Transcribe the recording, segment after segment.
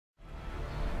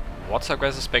What's up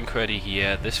guys, it's Qwerty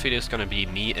here. This video is gonna be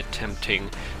me attempting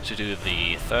to do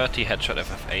the 30 headshot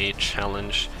FFA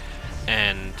challenge.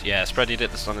 And yeah, Qwerty did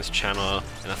this on his channel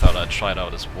and I thought I'd try it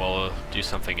out as well, do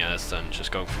something else than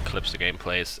just going for clips or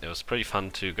gameplays. It was pretty fun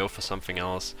to go for something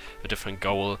else, a different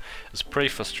goal. It's pretty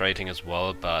frustrating as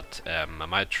well, but I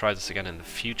might try this again in the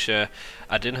future.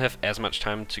 I didn't have as much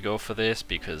time to go for this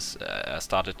because I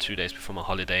started 2 days before my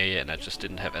holiday and I just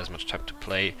didn't have as much time to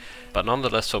play. But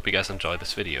nonetheless, hope you guys enjoy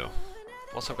this video.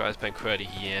 What's up guys, Qwerty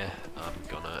here. I'm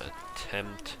gonna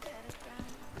attempt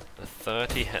the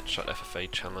 30 headshot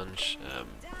FFA challenge.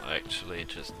 I actually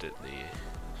just did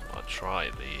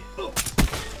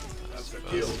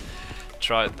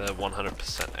tried the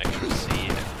 100% accuracy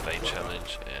FFA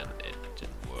challenge and it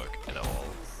didn't work at all.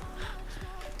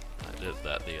 I did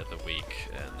that the other week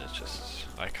and it just,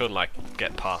 I couldn't like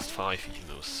get past 5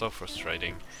 even. It was so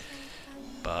frustrating.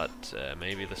 But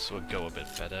maybe this would go a bit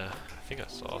better. I think I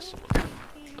saw someone.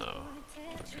 No.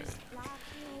 Okay.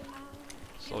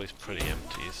 It's always pretty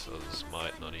empty, so this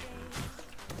might not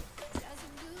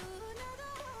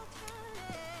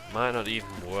even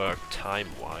work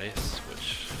time-wise,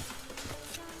 which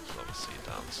is obviously a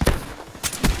downside.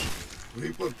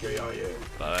 BKAYE.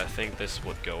 But I think this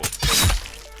would go.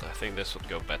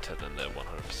 Better than the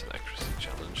 100% accuracy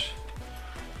challenge.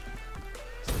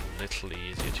 It's a little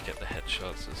easier to get the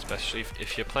headshots, especially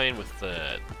if you're playing with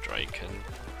the Draken.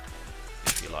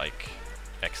 If you like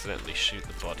accidentally shoot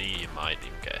the body, you might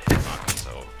even get a hit marker,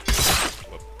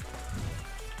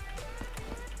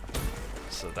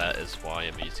 so that is why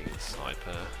I'm using the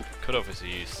sniper. Could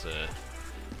obviously use the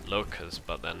locust,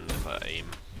 but then if I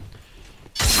aim...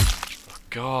 Oh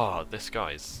god, this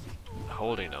guy's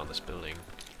holding down this building.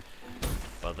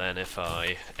 But then if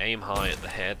I aim high at the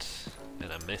head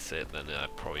and I miss it, then I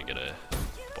probably get a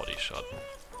body shot.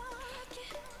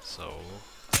 So...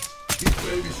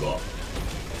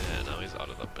 yeah, now he's out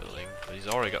of the building, but he's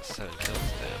already got 7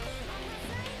 kills, damn.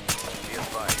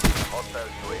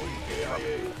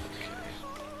 Okay.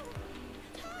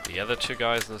 The other 2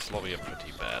 guys in this lobby are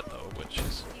pretty bad though, which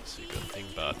is obviously a good thing,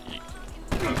 but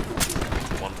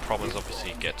one problem is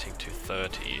obviously getting to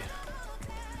 30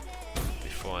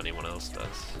 before anyone else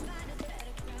does.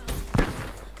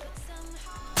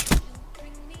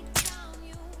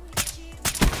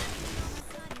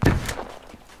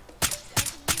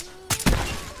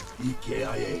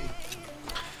 BKAYE.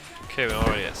 Okay, we're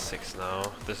already at 6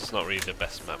 now. This is not really the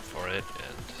best map for it,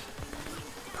 and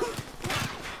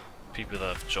people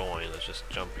that have joined are just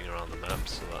jumping around the map,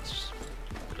 so that's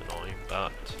a bit annoying,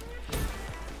 but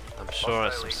I'm sure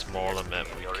at some smaller map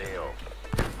we can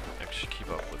actually keep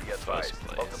up with the first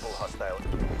place.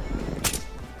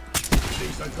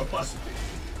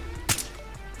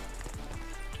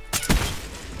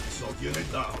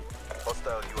 Unit down.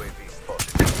 Hostile UAV spotted.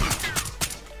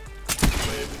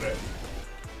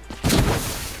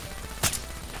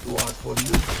 Too hard for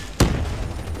you.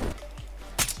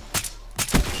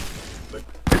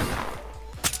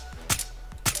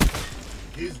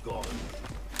 He's gone.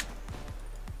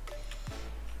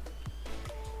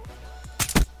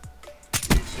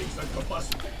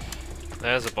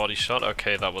 There's a body shot.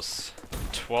 Okay, that was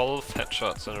 12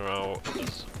 headshots in a row. It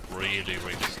was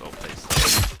really slow pace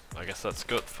though. I guess that's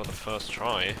good for the first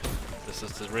try. This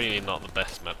is really not the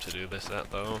best map to do this at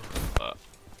though, but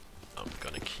I'm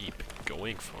gonna keep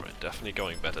going for it. Definitely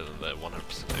going better than the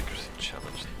 100% accuracy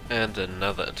challenge. And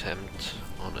another attempt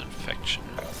on infection.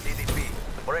 CDP,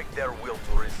 break their will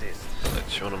to resist. So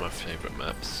it's one of my favorite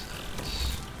maps.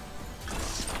 And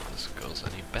if this goes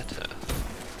any better.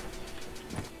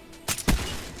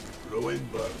 Ruin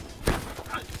burn.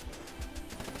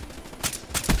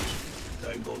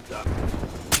 Tango down.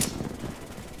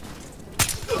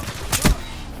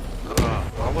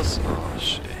 Oh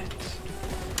shit.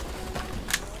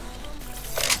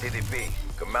 CDP,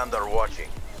 commander watching.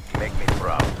 Make me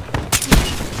proud.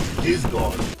 He's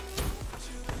gone.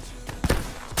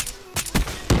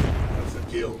 That's a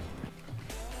kill.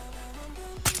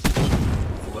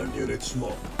 1 unit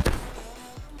smoke.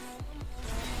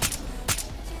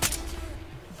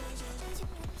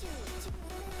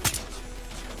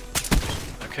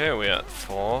 Okay, we're at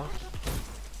 4.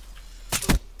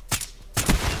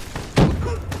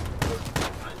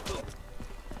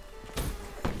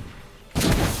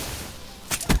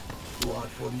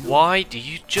 Why do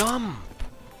you jump?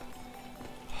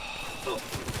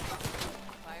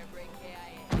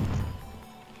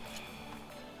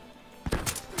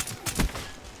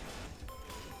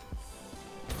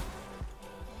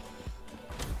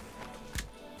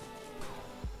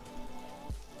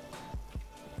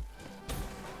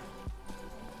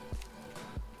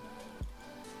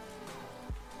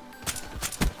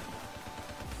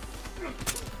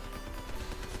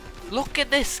 Look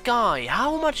at this guy!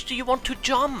 How much do you want to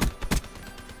jump?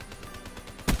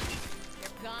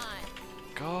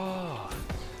 God.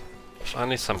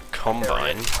 Finally some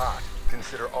combine.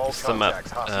 Consider all This is the map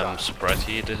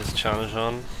Qwerty did his challenge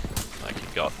on. Like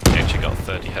he actually got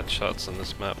 30 headshots on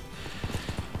this map.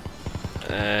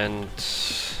 And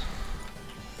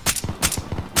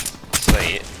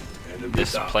say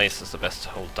this place is the best to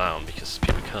hold down because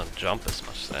people can't jump as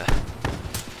much there.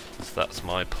 So that's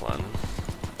my plan.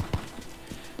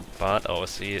 But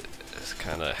obviously it's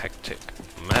kinda a hectic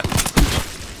map.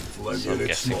 So I'm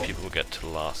guessing people will get to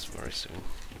last very soon.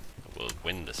 We'll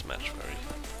win this match very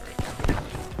quickly.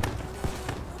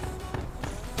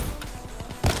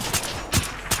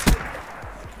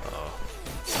 Oh.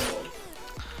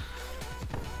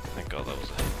 Thank God that was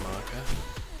a hit marker.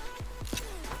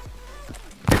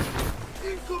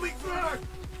 Incoming frag!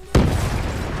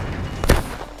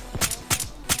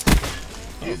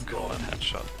 Oh God,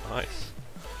 headshot. Nice.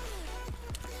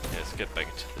 Yeah, let's get back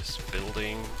into this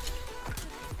building.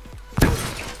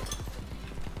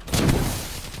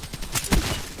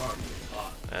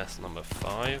 That's number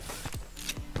 5.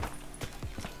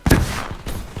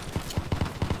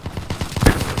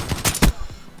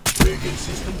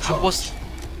 System I was...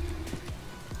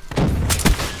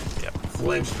 Yep.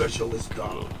 Flame specialist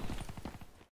down.